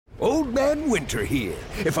Old Man Winter here.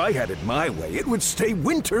 If I had it my way, it would stay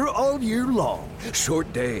winter all year long.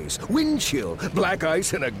 Short days, wind chill, black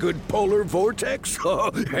ice, and a good polar vortex.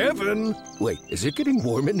 Oh, heaven! Wait, is it getting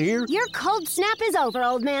warm in here? Your cold snap is over,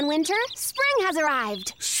 Old Man Winter. Spring has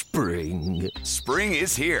arrived. Spring. Spring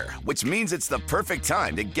is here, which means it's the perfect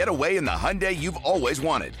time to get away in the Hyundai you've always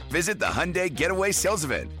wanted. Visit the Hyundai Getaway Sales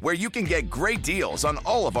Event, where you can get great deals on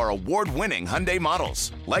all of our award-winning Hyundai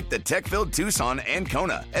models, like the tech-filled Tucson and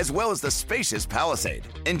Kona, as well as the spacious Palisade.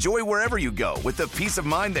 Enjoy wherever you go with the peace of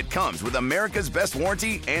mind that comes with America's best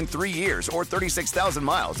warranty and 3 years or 36,000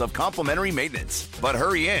 miles of complimentary maintenance. But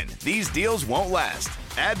hurry in, these deals won't last.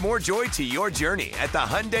 Add more joy to your journey at the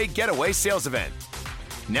Hyundai Getaway Sales Event.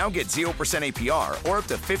 Now get 0% APR or up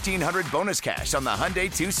to $1,500 bonus cash on the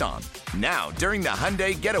Hyundai Tucson. Now, during the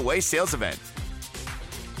Hyundai Getaway Sales Event.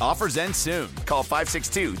 Offers end soon. Call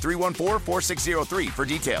 562-314-4603 for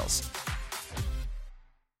details.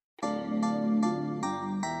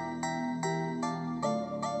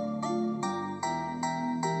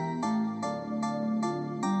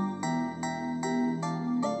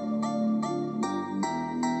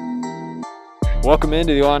 Welcome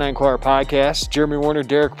into the Illini Inquirer podcast. Jeremy Werner,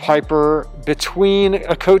 Derek Piper, between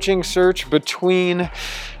a coaching search, between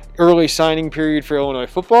early signing period for Illinois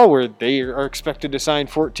football, where they are expected to sign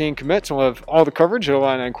 14 commits, and we'll have all the coverage at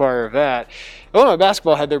Illini Inquirer of that. Illinois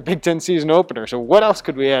basketball had their Big Ten season opener, so what else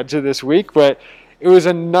could we add to this week? But it was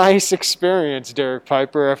a nice experience, Derek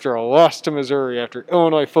Piper, after a loss to Missouri, after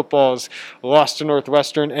Illinois football's loss to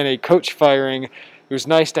Northwestern, and a coach firing. It was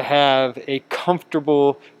nice to have a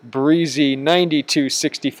comfortable, breezy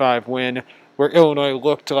 92-65 win where Illinois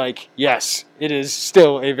looked like, yes, it is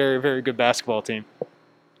still a very, very good basketball team.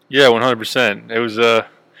 Yeah, 100%. It was a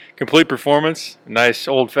complete performance, a nice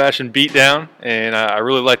old-fashioned beatdown, and I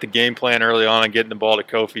really liked the game plan early on and getting the ball to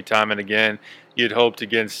Kofi time and again. You'd hoped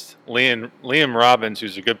against Liam Robbins,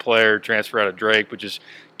 who's a good player, transfer out of Drake, but just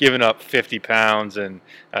giving up 50 pounds and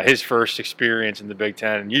his first experience in the Big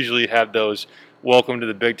Ten. And usually you have those welcome to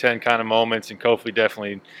the Big Ten kind of moments, and Kofi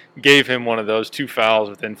definitely gave him one of those. 2 fouls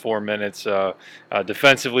within 4 minutes.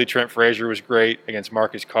 Defensively, Trent Frazier was great against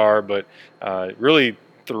Marcus Carr, but really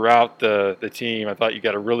throughout the team, I thought you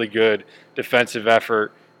got a really good defensive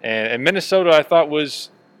effort. And Minnesota, I thought, was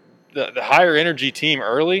the higher energy team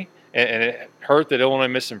early, and it hurt that Illinois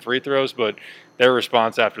missed some free throws, but their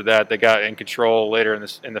response after that, they got in control later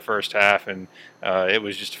in the first half, and it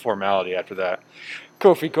was just a formality after that.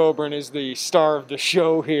 Kofi Cockburn is the star of the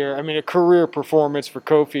show here. I mean, a career performance for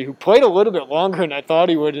Kofi, who played a little bit longer than I thought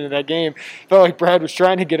he would in that game. Felt like Brad was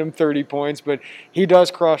trying to get him 30 points, but he does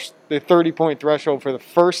cross the 30-point threshold for the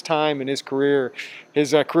first time in his career.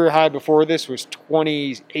 His career high before this was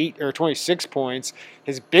 28 or 26 points.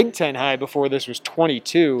 His Big Ten high before this was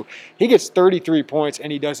 22. He gets 33 points,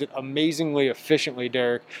 and he does it amazingly efficiently,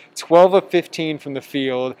 Derek. 12 of 15 from the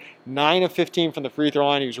field, 9 of 15 from the free throw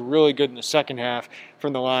line. He was really good in the second half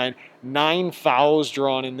from the line. 9 fouls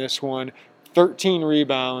drawn in this one, 13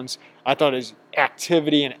 rebounds. I thought his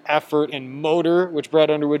activity and effort and motor, which Brad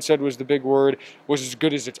Underwood said was the big word, was as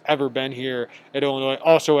good as it's ever been here at Illinois.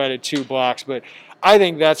 Also added 2 blocks, but I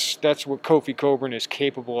think that's what Kofi Cockburn is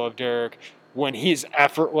capable of, Derek, when his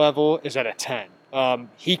effort level is at a 10.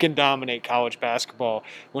 He can dominate college basketball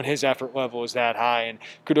when his effort level is that high. And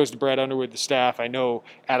kudos to Brad Underwood, the staff. I know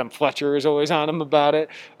Adam Fletcher is always on him about it.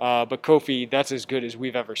 But Kofi, that's as good as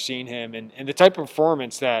we've ever seen him. And the type of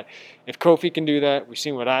performance that if Kofi can do that, we've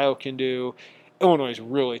seen what Ayo can do. Illinois is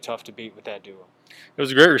really tough to beat with that duo. It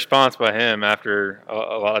was a great response by him after a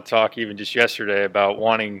lot of talk even just yesterday about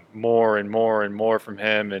wanting more and more and more from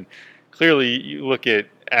him. And clearly you look at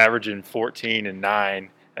averaging 14 and 9.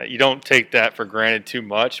 You don't take that for granted too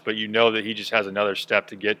much, but you know that he just has another step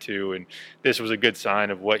to get to, and this was a good sign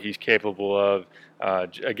of what he's capable of.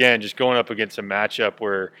 Again, just going up against a matchup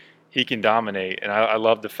where he can dominate, and I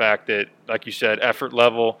love the fact that, like you said, effort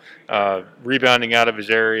level, rebounding out of his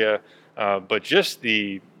area, but just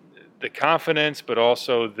the confidence, but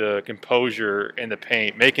also the composure in the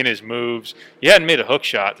paint, making his moves. He hadn't made a hook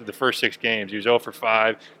shot through the first 6 games. He was 0 for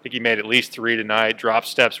 5. I think he made at least 3 tonight. Drop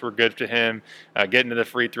steps were good to him. Getting to the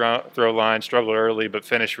free throw line, struggled early, but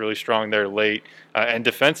finished really strong there late. And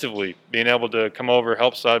defensively, being able to come over,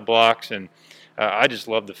 help side blocks, and I just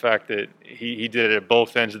love the fact that he did it at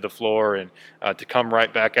both ends of the floor, and to come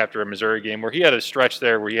right back after a Missouri game where he had a stretch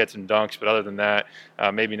there where he had some dunks, but other than that,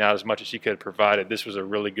 maybe not as much as he could have provided. This was a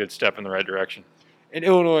really good step in the right direction. And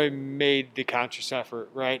Illinois made the conscious effort,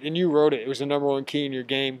 right? And you wrote it. It was the number one key in your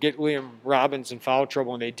game. Get Liam Robbins in foul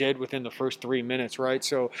trouble, and they did within the first 3 minutes, right?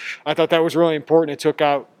 So I thought that was really important. It took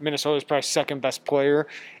out Minnesota's probably second best player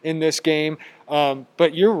in this game.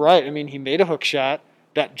 But you're right. I mean, he made a hook shot.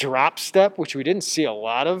 That drop step, which we didn't see a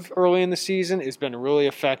lot of early in the season, has been really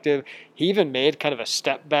effective. He even made kind of a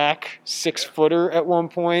step back 6-footer at one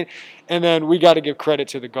point. And then we got to give credit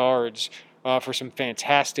to the guards for some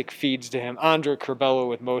fantastic feeds to him. Andre Curbelo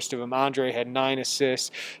with most of them. Andre had 9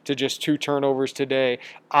 assists to just 2 turnovers today.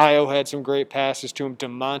 Ayo had some great passes to him.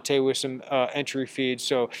 DeMonte with some entry feeds.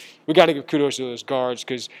 So we got to give kudos to those guards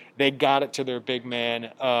because they got it to their big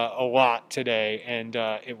man a lot today, and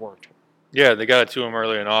it worked. Yeah, they got it to him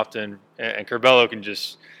early and often. And Curbelo can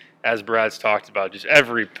just, as Brad's talked about, just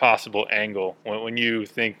every possible angle. When you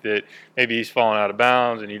think that maybe he's falling out of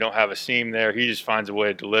bounds and you don't have a seam there, he just finds a way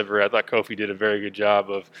to deliver. I thought Kofi did a very good job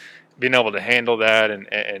of being able to handle that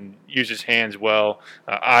and use his hands well.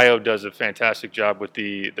 Ayo does a fantastic job with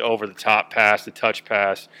the over-the-top pass, the touch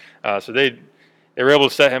pass. So they were able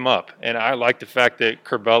to set him up. And I like the fact that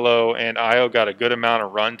Curbelo and Ayo got a good amount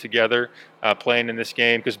of run together playing in this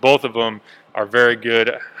game because both of them are very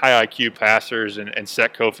good, high IQ passers and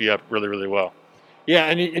set Kofi up really, really well. Yeah,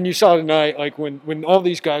 and you saw tonight, like when all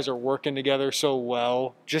these guys are working together so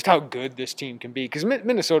well, just how good this team can be. Because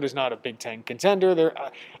Minnesota's not a Big Ten contender.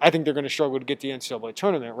 I think they're going to struggle to get the NCAA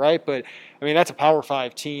tournament, right? But, I mean, that's a Power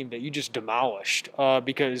 5 team that you just demolished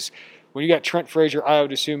because when you got Trent Frazier,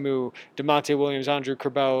 Ayo Dosunmu, DeMonte Williams, Andre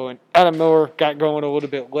Curbelo, and Adam Miller got going a little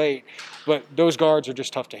bit late. But those guards are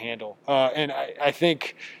just tough to handle. And I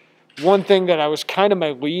think one thing that I was kind of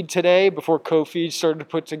my lead today before Kofi started to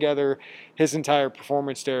put together his entire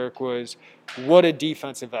performance, Derek, was what a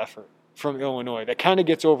defensive effort from Illinois. That kind of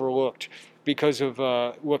gets overlooked because of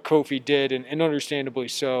what Kofi did, and understandably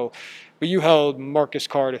so. But you held Marcus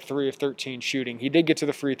Carr to 3 of 13 shooting. He did get to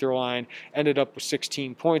the free throw line, ended up with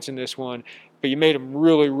 16 points in this one, but you made him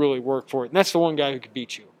really, really work for it. And that's the one guy who could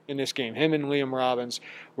beat you in this game. Him and Liam Robbins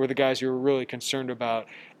were the guys you were really concerned about.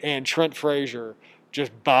 And Trent Frazier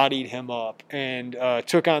just bodied him up and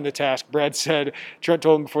took on the task. Brad said, Trent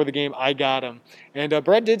told him before the game, I got him. And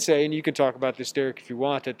Brad did say, and you can talk about this, Derek, if you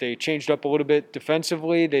want, that they changed up a little bit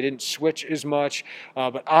defensively. They didn't switch as much.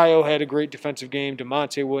 But Ayo had a great defensive game.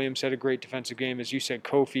 DeMonte Williams had a great defensive game, as you said,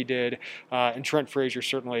 Kofi did. And Trent Frazier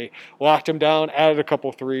certainly locked him down, added a couple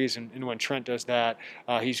threes. And when Trent does that,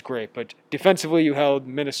 he's great. But defensively, you held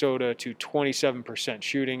Minnesota to 27%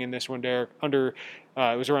 shooting in this one, Derek, under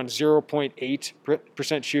it was around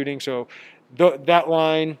 0.8% shooting. So that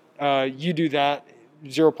line, you do that,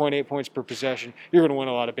 0.8 points per possession, you're going to win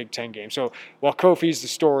a lot of Big Ten games. So while Kofi's the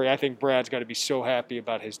story, I think Brad's got to be so happy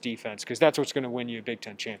about his defense because that's what's going to win you a Big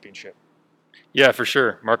Ten championship. Yeah, for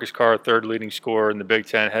sure. Marcus Carr, third leading scorer in the Big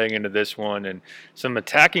Ten heading into this one. And some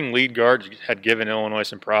attacking lead guards had given Illinois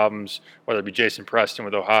some problems, whether it be Jason Preston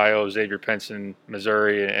with Ohio, Xavier Pinson,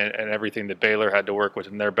 Missouri, and everything that Baylor had to work with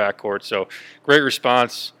in their backcourt. So great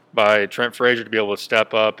response by Trent Frazier to be able to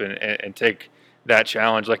step up and take that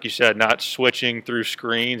challenge. Like you said, not switching through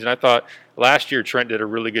screens. And I thought last year Trent did a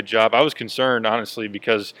really good job. I was concerned, honestly,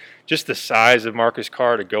 because just the size of Marcus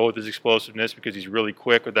Carr to go with his explosiveness because he's really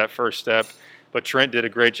quick with that first step. But Trent did a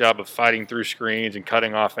great job of fighting through screens and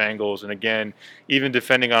cutting off angles. And again, even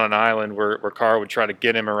defending on an island where Carr would try to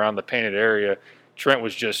get him around the painted area, Trent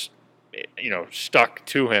was just, stuck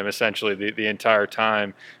to him essentially the entire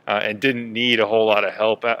time and didn't need a whole lot of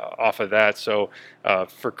help off of that. So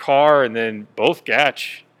for Carr and then both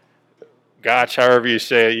Gach, however you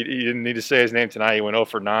say it, you didn't need to say his name tonight. He went 0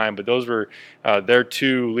 for 9, but those were their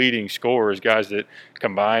 2 leading scorers, guys that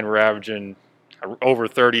combined were averaging over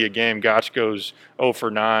 30 a game. Gach goes 0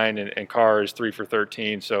 for 9, and Carr is 3 for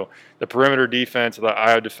 13. So the perimeter defense, the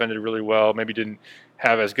Ayo defended really well. Maybe didn't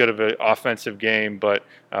have as good of an offensive game, but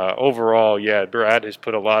overall, yeah, Brad has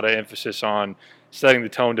put a lot of emphasis on setting the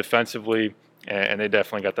tone defensively, and they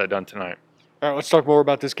definitely got that done tonight. All right, let's talk more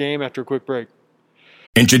about this game after a quick break.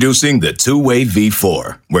 Introducing the Two-Way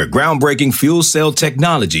V4, where groundbreaking fuel cell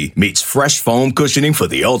technology meets fresh foam cushioning for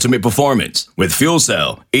the ultimate performance. With fuel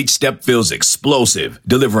cell, each step feels explosive,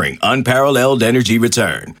 delivering unparalleled energy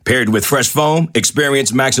return. Paired with fresh foam,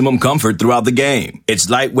 experience maximum comfort throughout the game. Its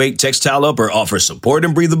lightweight textile upper offers support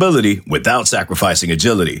and breathability without sacrificing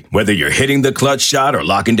agility. Whether you're hitting the clutch shot or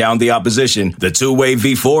locking down the opposition, the Two-Way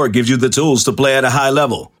V4 gives you the tools to play at a high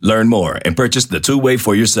level. Learn more and purchase the Two-Way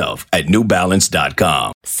for yourself at newbalance.com.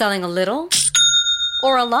 Selling a little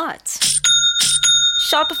or a lot?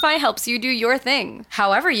 Shopify helps you do your thing,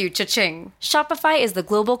 however you cha-ching. Shopify is the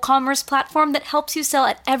global commerce platform that helps you sell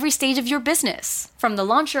at every stage of your business. From the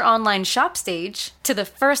launch your online shop stage, to the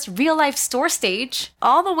first real-life store stage,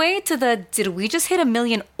 all the way to the did we just hit 1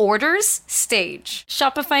 million orders stage.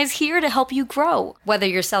 Shopify's here to help you grow. Whether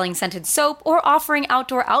you're selling scented soap or offering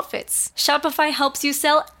outdoor outfits, Shopify helps you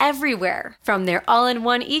sell everywhere. From their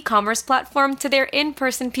all-in-one e-commerce platform to their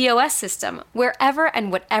in-person POS system, wherever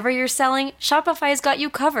and whatever you're selling, Shopify's got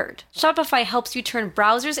you covered. Shopify helps you turn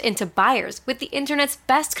browsers into buyers with the internet's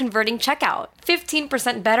best converting checkout.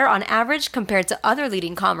 15% better on average compared to other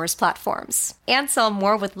leading commerce platforms. And sell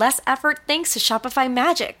more with less effort thanks to Shopify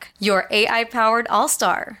Magic, your AI-powered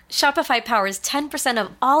all-star. Shopify powers 10%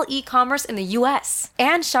 of all e-commerce in the US.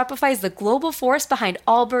 And Shopify is the global force behind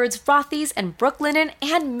Allbirds, Rothy's, and Brooklinen,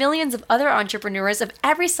 and millions of other entrepreneurs of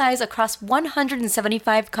every size across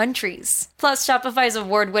 175 countries. Plus, Shopify's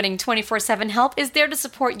award-winning 24/7 help is there to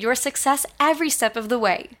support your success every step of the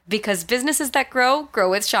way. Because businesses that grow,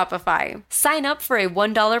 grow with Shopify. Sign up for a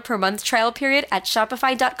 $1 per month trial period at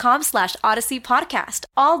shopify.com/Odyssey Podcast,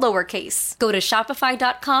 all lowercase. Go to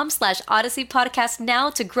shopify.com/Odyssey Podcast now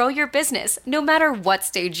to grow your business, no matter what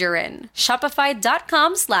stage you're in.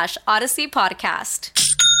 Shopify.com/Odyssey Podcast.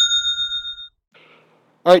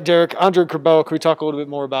 All right, Derek, Andre Curbelo, can we talk a little bit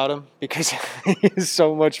more about him? Because he is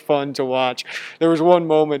so much fun to watch. There was one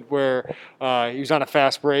moment where he was on a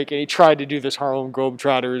fast break, and he tried to do this Harlem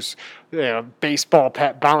Globetrotters baseball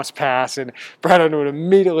bounce pass, and Brad Underwood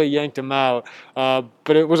immediately yanked him out.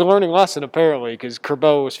 But it was a learning lesson, apparently, because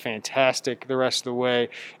Curbelo was fantastic the rest of the way.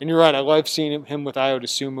 And you're right, I love seeing him with Ayo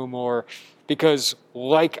Dosunmu more because,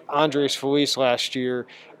 like Andres Feliz last year,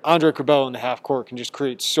 Andre Curbelo in the half court can just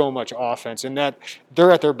create so much offense, and that they're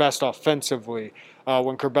at their best offensively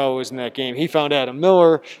when Curbelo was in that game. He found Adam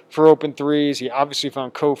Miller for open threes. He obviously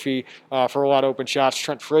found Kofi for a lot of open shots.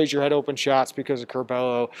 Trent Frazier had open shots because of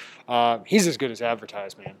Curbelo. He's as good as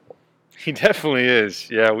advertised, man. He definitely is.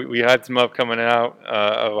 Yeah, we had him up coming out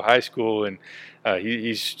of high school, and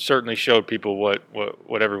he's certainly showed people what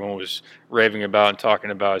everyone was raving about and talking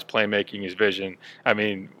about, his playmaking, his vision. I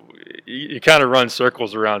mean, you kind of run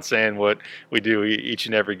circles around saying what we do each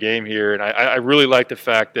and every game here. And I really like the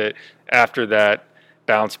fact that after that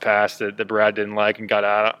bounce pass that Brad didn't like and got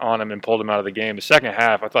out on him and pulled him out of the game, the second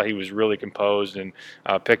half, I thought he was really composed and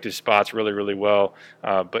picked his spots really, really well.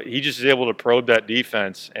 But he just is able to probe that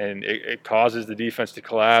defense, and it causes the defense to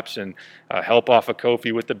collapse and help off a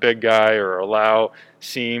Kofi with the big guy or allow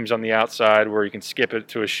seams on the outside where you can skip it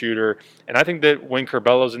to a shooter. And I think that when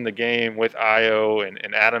Curbelo's in the game with Ayo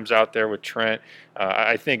and Adams out there with Trent,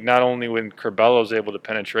 I think not only when Curbelo's able to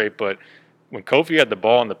penetrate, but when Kofi had the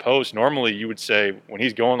ball in the post, normally you would say when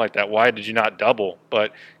he's going like that, why did you not double?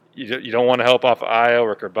 But you don't want to help off Ayo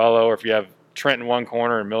or Curbelo, or if you have Trent in one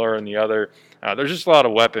corner and Miller in the other. There's just a lot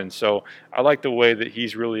of weapons. So I like the way that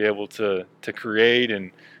he's really able to create.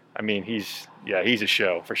 And, I mean, he's a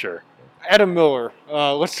show for sure. Adam Miller,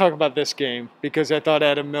 let's talk about this game, because I thought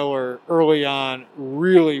Adam Miller early on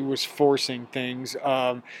really was forcing things,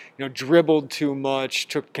 dribbled too much,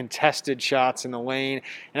 took contested shots in the lane,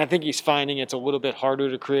 and I think he's finding it's a little bit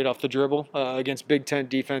harder to create off the dribble against Big Ten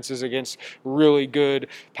defenses, against really good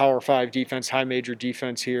Power 5 defense, high major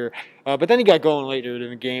defense here. But then he got going later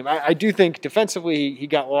in the game. I do think defensively he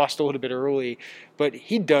got lost a little bit early, but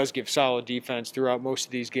he does give solid defense throughout most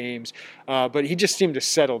of these games. But he just seemed to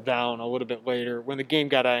settle down a little bit later when the game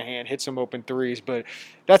got out of hand, hit some open threes. But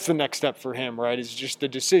that's the next step for him, right? Is just the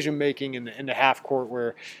decision-making in the half court, where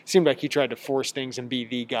it seemed like he tried to force things and be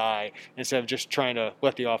the guy instead of just trying to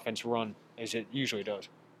let the offense run as it usually does.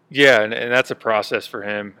 Yeah, and that's a process for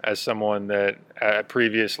him as someone that at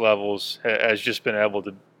previous levels has just been able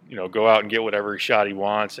to go out and get whatever shot he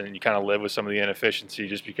wants, and you kind of live with some of the inefficiency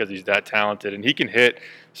just because he's that talented. And he can hit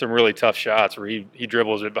some really tough shots where he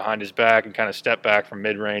dribbles it behind his back and kind of step back from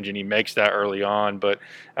mid-range, and he makes that early on. But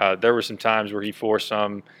there were some times where he forced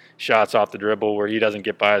some shots off the dribble where he doesn't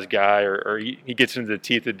get by his guy, or he gets into the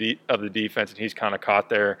teeth of the defense, and he's kind of caught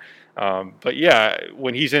there. But, yeah,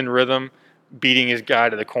 when he's in rhythm, beating his guy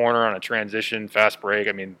to the corner on a transition, fast break,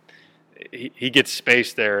 I mean, he gets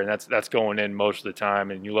space there, and that's going in most of the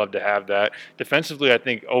time, and you love to have that. Defensively, I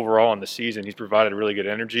think overall in the season, he's provided really good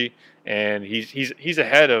energy, and he's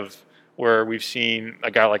ahead of where we've seen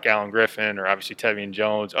a guy like Alan Griffin or obviously Tevian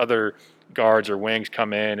Jones, other guards or wings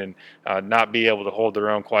come in and not be able to hold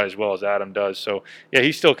their own quite as well as Adam does. So, yeah,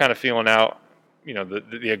 he's still kind of feeling out,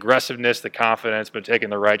 the aggressiveness, the confidence, but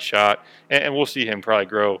taking the right shot, and we'll see him probably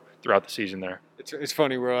grow throughout the season there. It's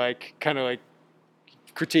funny, we're kind of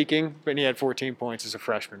critiquing, but he had 14 points as a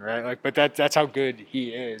freshman, right? But that's how good he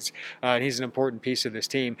is, and he's an important piece of this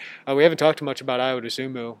team. We haven't talked much about Ayo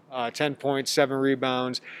Dosunmu. 10 points, 7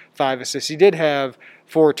 rebounds, 5 assists. He did have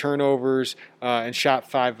 4 turnovers, and shot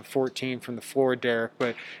 5 of 14 from the floor, Derek. But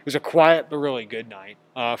it was a quiet but really good night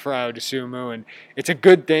for Ayo Dosunmu, and it's a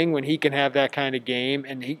good thing when he can have that kind of game,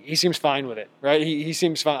 and he seems fine with it, right? He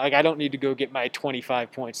seems fine. Like, I don't need to go get my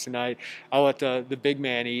 25 points tonight. I'll let the big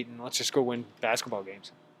man eat, and let's just go win basketball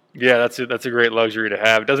games. Yeah, that's a great luxury to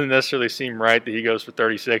have. It doesn't necessarily seem right that he goes for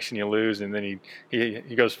 36 and you lose, and then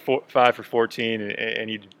he goes 5 for 14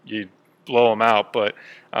 and you blow him out. But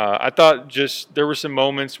I thought just there were some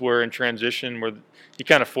moments where in transition where he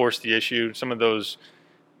kind of forced the issue. Some of those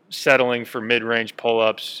settling for mid-range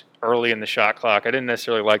pull-ups early in the shot clock. I didn't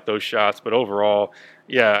necessarily like those shots, but overall,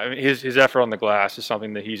 yeah, I mean, his effort on the glass is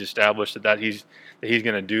something that he's established that he's going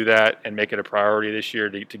to do that and make it a priority this year.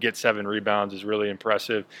 To get 7 rebounds is really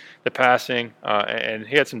impressive. The passing and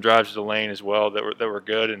he had some drives to the lane as well that were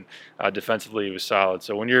good, and defensively he was solid.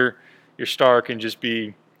 So when your star can just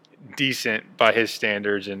be decent by his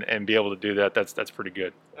standards and be able to do that, that's pretty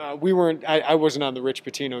good. I wasn't on the Rich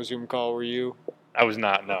Pitino Zoom call. Were you? I was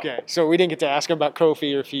not, no. Okay, so we didn't get to ask him about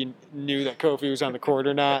Kofi or if he knew that Kofi was on the court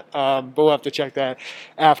or not, but we'll have to check that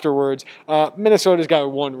afterwards. Minnesota's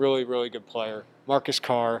got one really, really good player, Marcus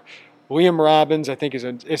Carr. Liam Robbins, I think,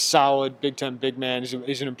 is solid Big Ten big man.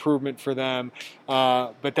 He's an improvement for them,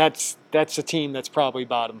 but that's a team that's probably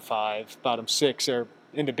bottom 5, bottom 6, or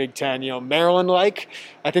in the Big Ten. Maryland-like.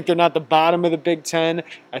 I think they're not the bottom of the Big Ten.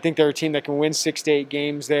 I think they're a team that can win 6 to 8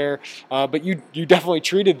 games there, but you definitely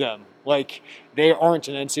treated them like they aren't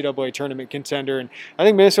an NCAA tournament contender. And I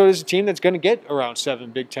think Minnesota is a team that's going to get around 7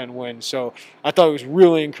 Big Ten wins. So I thought it was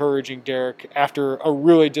really encouraging, Derek, after a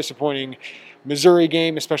really disappointing Missouri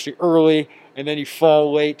game, especially early, and then you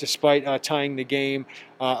fall late despite tying the game.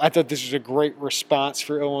 I thought this was a great response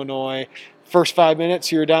for Illinois. First 5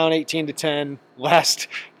 minutes, you're down 18-10. Last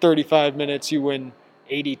 35 minutes, you win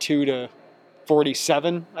 82-47,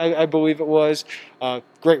 I believe it was.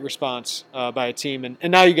 Great response by a team.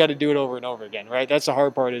 And now you got to do it over and over again, right? That's the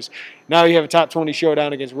hard part is now you have a top 20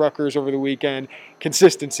 showdown against Rutgers over the weekend.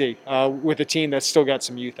 Consistency with a team that's still got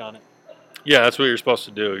some youth on it. Yeah, that's what you're supposed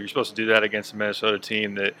to do. You're supposed to do that against a Minnesota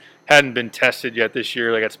team that hadn't been tested yet this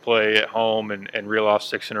year. They got to play at home and reel off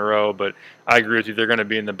 6 in a row. But I agree with you. They're going to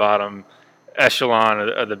be in the bottom echelon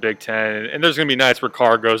of the Big Ten. And there's going to be nights where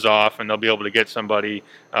Carr goes off and they'll be able to get somebody.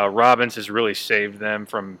 Robbins has really saved them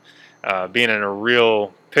from being in a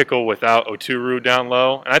real pickle without Oturu down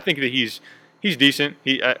low. And I think that he's decent.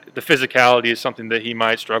 The physicality is something that he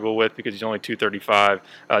might struggle with because he's only 235,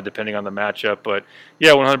 depending on the matchup. But,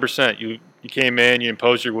 yeah, 100%. You came in, you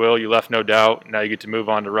imposed your will, you left no doubt. Now you get to move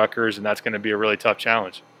on to Rutgers, and that's going to be a really tough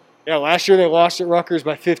challenge. Yeah, last year they lost at Rutgers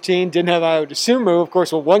by 15. Didn't have Ayo Dosunmu. Of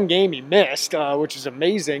course, one game he missed, which is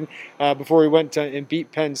amazing, before he went and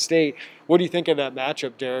beat Penn State. What do you think of that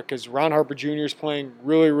matchup, Derek? Because Ron Harper Jr. is playing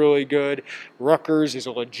really, really good. Rutgers is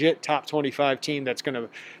a legit top 25 team that's going to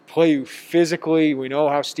play you physically. We know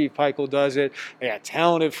how Steve Peichel does it. They got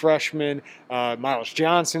talented freshmen. Miles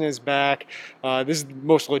Johnson is back. This is the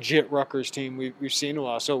most legit Rutgers team we've seen in a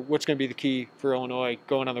while. So what's going to be the key for Illinois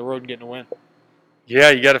going on the road and getting a win?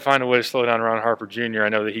 Yeah, you got to find a way to slow down Ron Harper Jr. I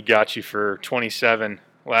know that he got you for 27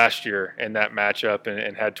 last year in that matchup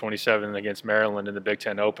and had 27 against Maryland in the Big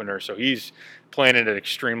Ten opener. So he's playing at an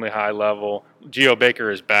extremely high level. Geo Baker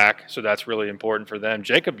is back, so that's really important for them.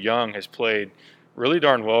 Jacob Young has played really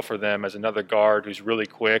darn well for them as another guard who's really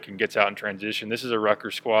quick and gets out in transition. This is a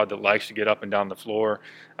Rutgers squad that likes to get up and down the floor,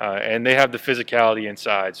 and they have the physicality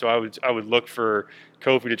inside. So I would look for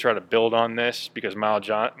Kofi to try to build on this because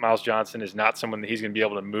Miles Johnson is not someone that he's going to be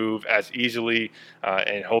able to move as easily,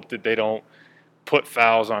 and hope that they don't put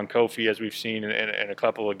fouls on Kofi as we've seen in a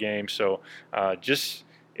couple of games. So just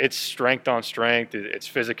it's strength on strength, it's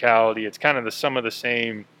physicality, it's kind of some of the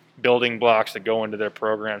same building blocks that go into their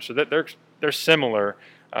program. So that they're similar.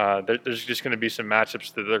 There's just going to be some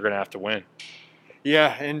matchups that they're going to have to win.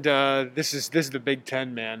 Yeah, and this is the Big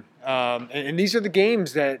Ten, man. And these are the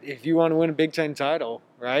games that if you want to win a Big Ten title,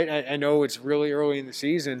 right? I know it's really early in the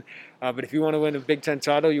season, but if you want to win a Big Ten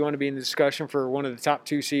title, you want to be in the discussion for one of the top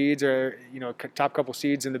 2 seeds or top couple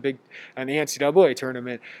seeds in the NCAA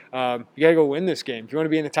tournament. You got to go win this game. If you want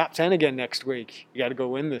to be in the top 10 again next week, you got to go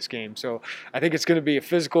win this game. So I think it's going to be a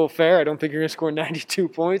physical affair. I don't think you're going to score 92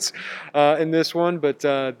 points in this one, but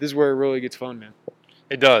this is where it really gets fun, man.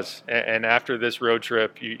 It does. And after this road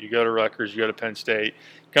trip, you go to Rutgers, you go to Penn State,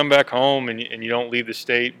 come back home, and you don't leave the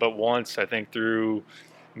state but once, I think, through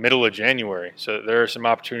middle of January. So there are some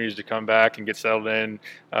opportunities to come back and get settled in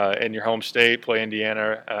your home state, play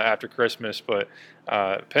Indiana after Christmas. But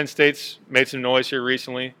Penn State's made some noise here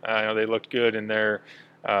recently. I know they looked good in their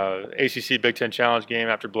ACC Big Ten Challenge game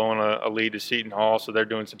after blowing a lead to Seton Hall, so they're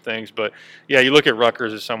doing some things. But, yeah, you look at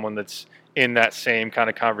Rutgers as someone that's in that same kind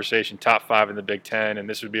of conversation, top 5 in the Big Ten, and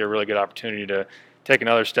this would be a really good opportunity to take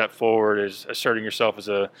another step forward as asserting yourself as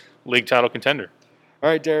a league title contender. All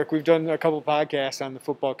right, Derek, we've done a couple podcasts on the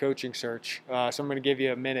football coaching search, so I'm going to give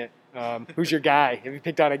you a minute. Who's your guy? Have you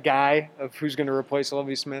picked out a guy of who's going to replace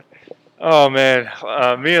Lovie Smith? Oh, man.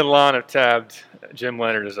 Me and Lon have tabbed Jim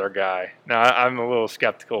Leonhard as our guy. Now, I'm a little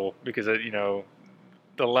skeptical because, the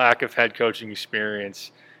lack of head coaching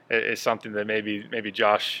experience is something that maybe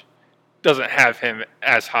Josh doesn't have him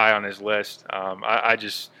as high on his list. I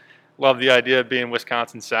just love the idea of being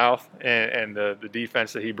Wisconsin South and the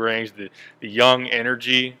defense that he brings, the young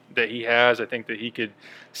energy that he has. I think that he could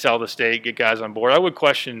sell the state, get guys on board. I would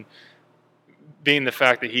question, being the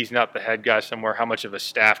fact that he's not the head guy somewhere, how much of a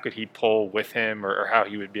staff could he pull with him or how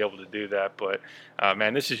he would be able to do that. But,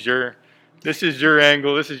 man, this is your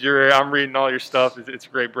angle. I'm reading all your stuff. It's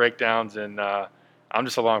great breakdowns, and I'm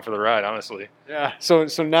just along for the ride, honestly. Yeah. So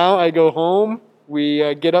now I go home.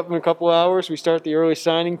 We get up in a couple hours. We start the early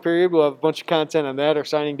signing period. We'll have a bunch of content on that. Our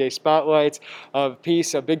signing day spotlights, a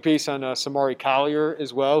big piece on Samari Collier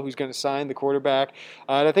as well, who's going to sign, the quarterback.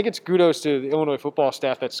 And I think it's kudos to the Illinois football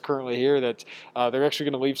staff that's currently here that they're actually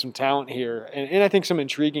going to leave some talent here, and I think some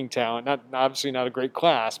intriguing talent. Obviously not a great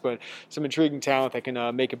class, but some intriguing talent that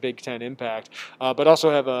can make a Big Ten impact. But also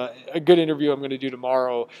have a good interview I'm going to do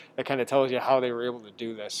tomorrow that kind of tells you how they were able to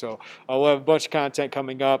do this. So we'll have a bunch of content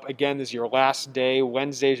coming up. Again, this is your last day.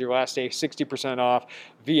 Wednesday's your last day, 60% off,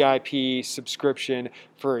 VIP subscription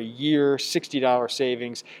for a year, $60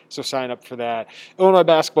 savings, so sign up for that. Illinois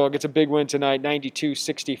basketball gets a big win tonight,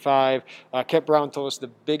 92-65. Kent Brown told us the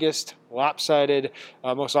biggest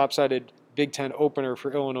most lopsided Big Ten opener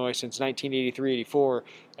for Illinois since 1983-84,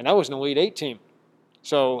 and that was an Elite Eight team.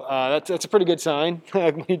 So that's a pretty good sign.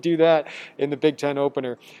 We do that in the Big Ten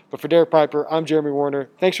opener. But for Derek Piper, I'm Jeremy Warner.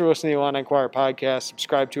 Thanks for listening to the Illini Inquirer podcast.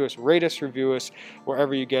 Subscribe to us, rate us, review us,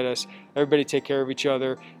 wherever you get us. Everybody take care of each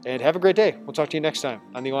other, and have a great day. We'll talk to you next time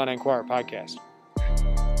on the Illini Inquirer podcast.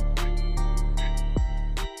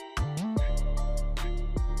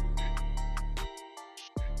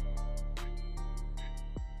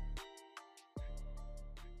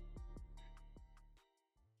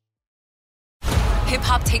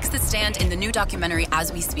 Hip-hop takes the stand in the new documentary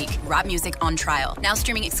As We Speak, Rap Music on Trial, now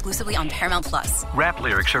streaming exclusively on Paramount+. Rap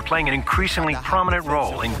lyrics are playing an increasingly prominent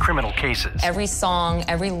role in criminal cases. Every song,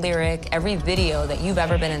 every lyric, every video that you've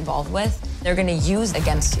ever been involved with, they're going to use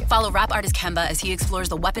against you. Follow rap artist Kemba as he explores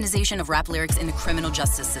the weaponization of rap lyrics in the criminal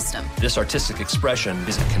justice system. This artistic expression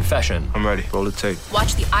is a confession. I'm ready. Roll the tape.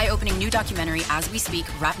 Watch the eye-opening new documentary As We Speak,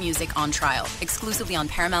 Rap Music on Trial, exclusively on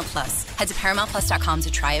Paramount+. Head to ParamountPlus.com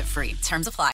to try it free. Terms apply.